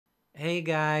Hey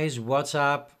guys, what's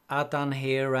up? Atan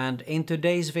here, and in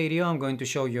today's video I'm going to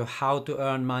show you how to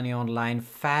earn money online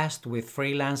fast with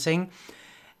freelancing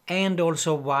and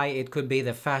also why it could be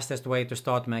the fastest way to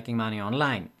start making money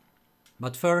online.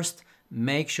 But first,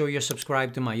 make sure you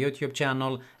subscribe to my YouTube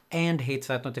channel and hit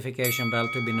that notification bell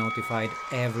to be notified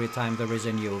every time there is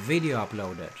a new video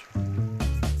uploaded.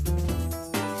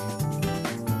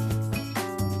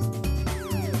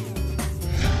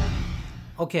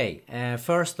 Okay,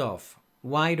 first off,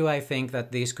 why do I think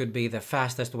that this could be the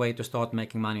fastest way to start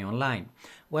making money online?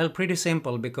 Well, pretty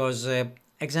simple, because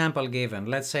example given,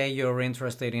 let's say you're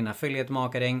interested in affiliate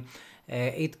marketing.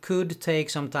 It could take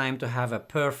some time to have a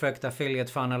perfect affiliate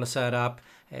funnel set up,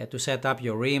 to set up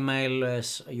your email,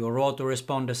 your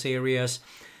autoresponder series.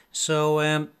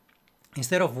 So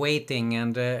instead of waiting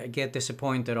and get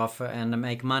disappointed of and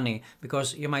make money,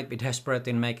 because you might be desperate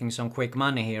in making some quick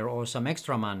money here or some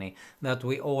extra money that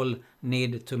we all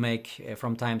need to make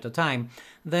from time to time,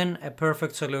 then a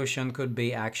perfect solution could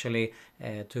be actually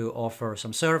to offer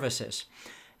some services.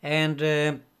 And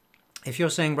if you're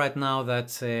saying right now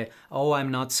that, oh, I'm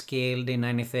not skilled in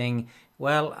anything,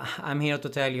 well, I'm here to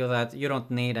tell you that you don't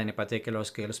need any particular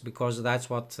skills, because that's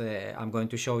what I'm going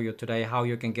to show you today, how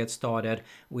you can get started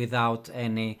without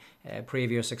any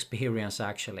previous experience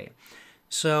actually.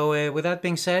 So with that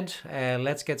being said,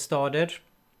 let's get started.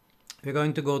 We're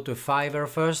going to go to Fiverr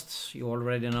first. You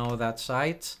already know that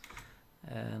site.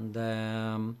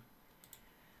 And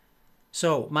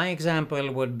so my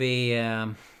example would be,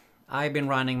 I've been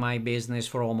running my business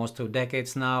for almost 2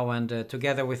 decades now, and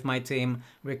together with my team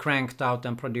we cranked out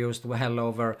and produced well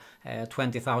over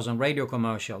 20,000 radio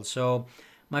commercials. So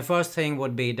my first thing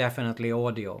would be definitely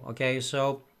audio. Okay,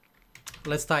 so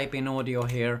let's type in audio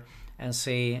here and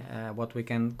see what we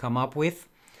can come up with.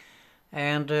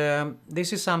 And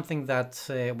this is something that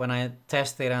when I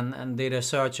tested and did a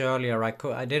search earlier,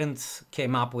 I didn't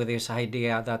came up with this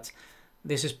idea that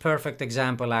this is perfect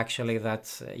example actually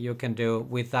that you can do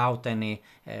without any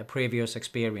previous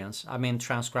experience. I mean,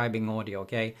 transcribing audio,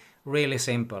 okay? Really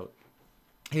simple.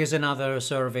 Here's another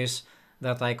service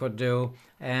that I could do,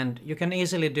 and you can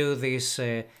easily do this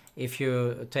if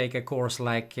you take a course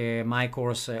like my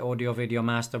course, Audio Video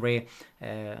Mastery,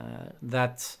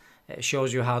 that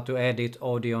shows you how to edit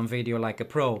audio and video like a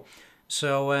pro.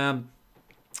 So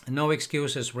no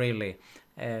excuses really.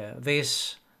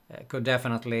 This could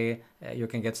definitely, you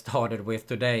can get started with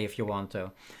today if you want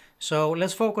to. So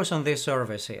let's focus on this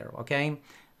service here, okay?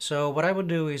 So what I would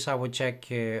do is I would check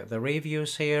the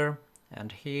reviews here and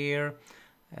here,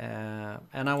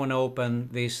 and I want to open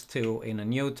these two in a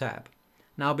new tab.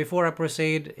 Now before I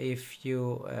proceed, if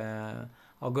you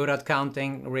are good at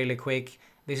counting really quick,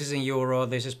 this is in euro,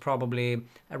 this is probably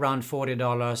around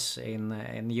 $40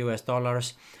 in US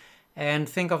dollars. And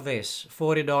think of this,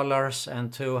 $40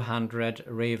 and 200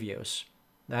 reviews.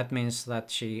 That means that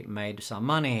she made some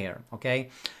money here, okay?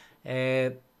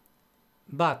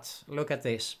 But look at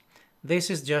this. This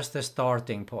is just the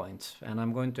starting point, and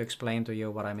I'm going to explain to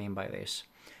you what I mean by this.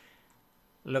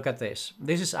 Look at this.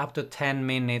 This is up to 10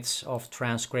 minutes of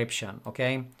transcription,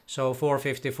 okay? So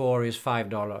 454 is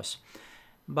 $5.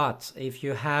 But if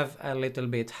you have a little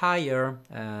bit higher,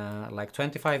 like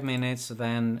 25 minutes,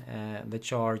 then the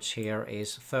charge here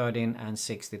is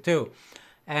 13.62.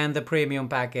 And the premium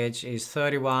package is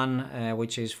 31,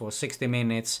 which is for 60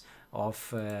 minutes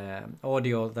of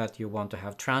audio that you want to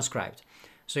have transcribed.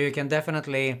 So you can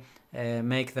definitely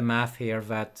make the math here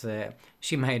that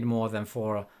she made more than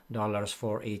 $4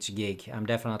 for each gig. I'm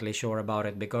definitely sure about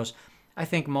it, because I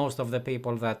think most of the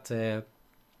people that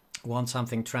want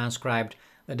something transcribed,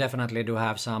 they definitely do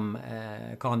have some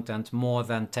content more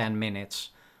than 10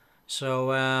 minutes. So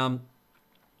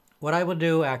what I would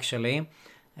do actually,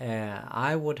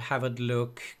 I would have a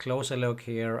closer look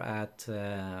here at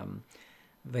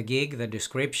the gig, the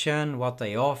description, what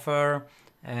they offer,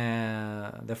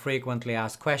 the frequently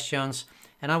asked questions,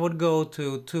 and I would go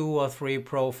to 2 or 3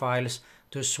 profiles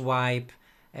to swipe,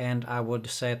 and I would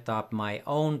set up my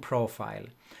own profile.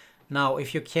 Now,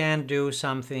 if you can do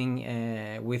something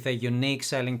with a unique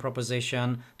selling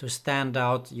proposition to stand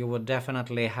out, you would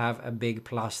definitely have a big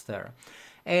plus there.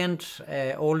 And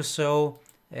also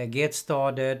get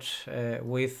started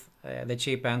with the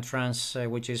cheap entrance,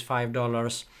 which is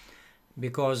 $5,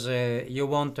 because you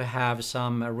want to have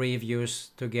some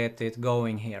reviews to get it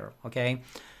going here, okay?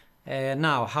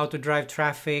 Now, how to drive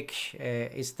traffic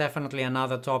is definitely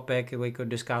another topic. We could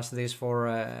discuss this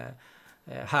for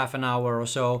half an hour or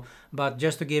so, but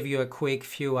just to give you a quick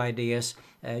few ideas,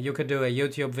 you could do a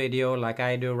YouTube video like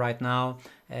I do right now.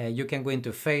 You can go into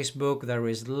Facebook, there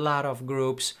is a lot of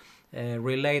groups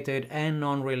related and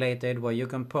non-related, where you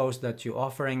can post that you're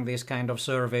offering this kind of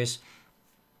service.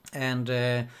 And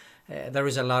there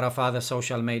is a lot of other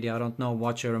social media. I don't know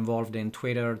what you're involved in,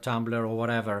 Twitter, Tumblr, or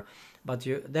whatever, but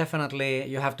you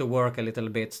have to work a little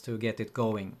bit to get it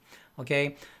going.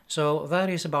 Okay, so that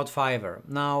is about Fiverr.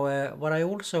 Now what I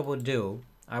also would do,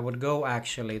 I would go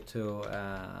actually to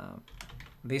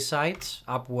this site,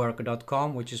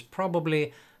 upwork.com, which is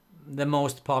probably the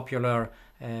most popular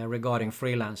regarding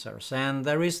freelancers, and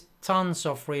there is tons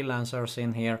of freelancers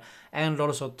in here, and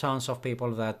also tons of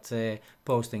people that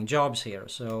posting jobs here.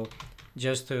 So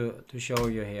just to show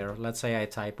you here, let's say I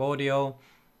type audio,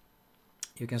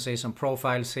 you can see some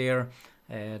profiles here.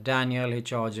 Daniel, he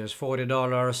charges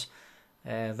 $40.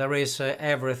 There is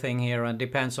everything here, and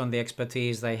depends on the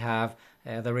expertise they have.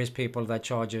 There is people that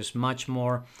charges much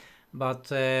more,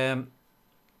 but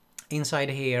inside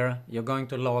here you're going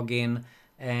to log in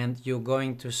and you're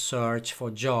going to search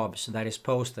for jobs that is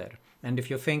posted. And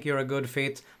if you think you're a good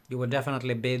fit, you will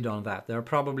definitely bid on that. There are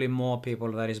probably more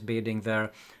people that is bidding there.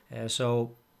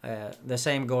 So the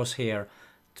same goes here.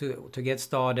 To get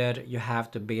started, you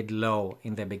have to bid low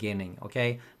in the beginning,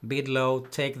 okay? Bid low,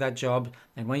 take that job,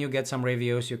 and when you get some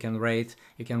reviews, you can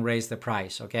raise the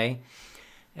price, okay?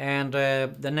 And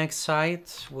the next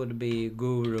site would be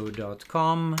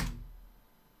guru.com,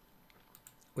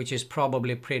 which is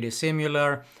probably pretty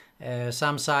similar.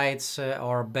 Some sites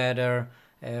are better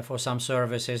for some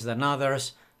services than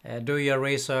others. Do your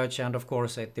research, and of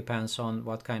course it depends on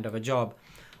what kind of a job.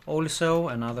 Also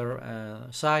another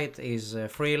site is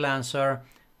Freelancer,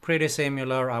 pretty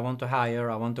similar. I want to hire,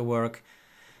 I want to work.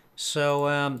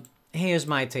 So here's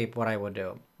my tip, what I would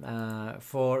do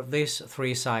for these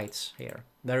 3 sites here.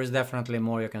 There is definitely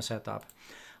more you can set up.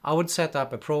 I would set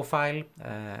up a profile,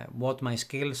 what my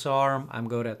skills are, I'm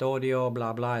good at audio,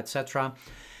 blah blah, etc.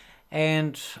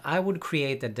 And I would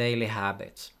create a daily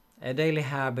habit. A daily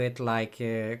habit like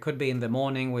could be in the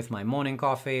morning with my morning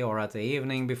coffee, or at the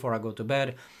evening before I go to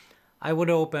bed. I would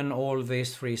open all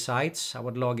these 3 sites, I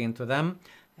would log into them,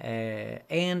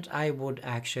 and I would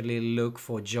actually look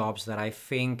for jobs that I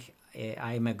think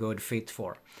I'm a good fit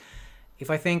for. If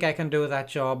I think I can do that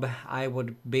job, I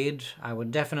would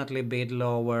definitely bid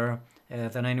lower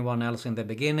than anyone else in the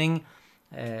beginning.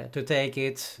 To take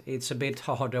it, it's a bit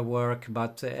harder work,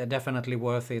 but definitely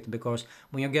worth it, because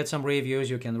when you get some reviews,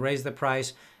 you can raise the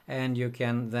price, and you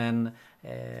can then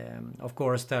of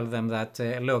course tell them that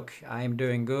look, I'm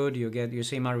doing good, you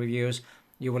see my reviews,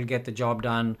 you will get the job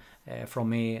done from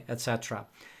me, etc.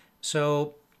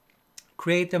 So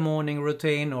create a morning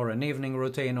routine or an evening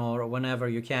routine, or whenever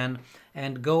you can,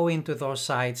 and go into those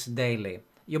sites daily.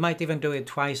 You might even do it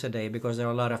twice a day, because there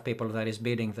are a lot of people that is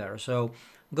bidding there. So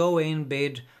go in,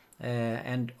 bid,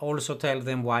 and also tell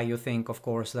them why you think, of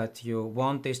course, that you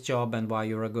want this job and why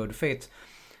you're a good fit.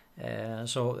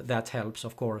 So that helps,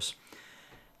 of course.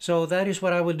 So that is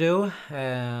what I would do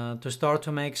to start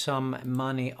to make some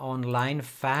money online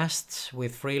fast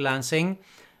with freelancing.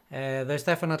 There's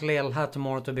definitely a lot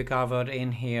more to be covered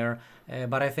in here,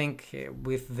 but I think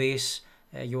with this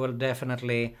you will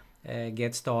definitely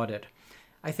get started.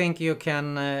 I think you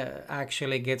can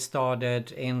actually get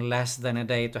started in less than a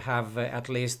day to have at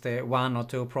least 1 or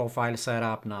 2 profiles set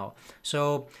up now.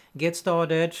 So get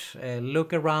started,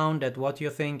 look around at what you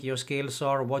think your skills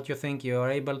are, what you think you are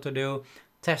able to do.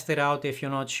 Test it out if you're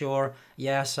not sure.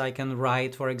 Yes, I can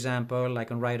write, for example, I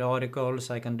can write articles,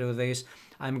 I can do this,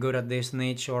 I'm good at this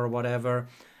niche or whatever.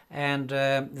 And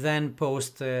then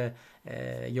post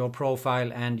your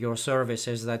profile and your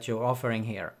services that you're offering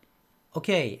here.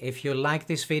 Okay, if you like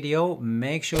this video,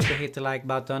 make sure to hit the like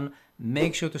button,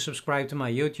 make sure to subscribe to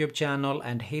my YouTube channel,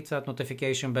 and hit that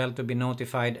notification bell to be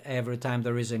notified every time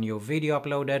there is a new video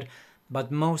uploaded.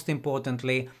 But most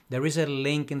importantly, there is a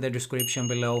link in the description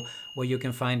below where you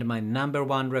can find my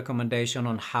 #1 recommendation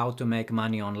on how to make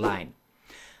money online.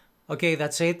 Okay,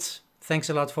 that's it. Thanks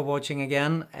a lot for watching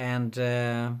again, and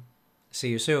see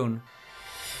you soon.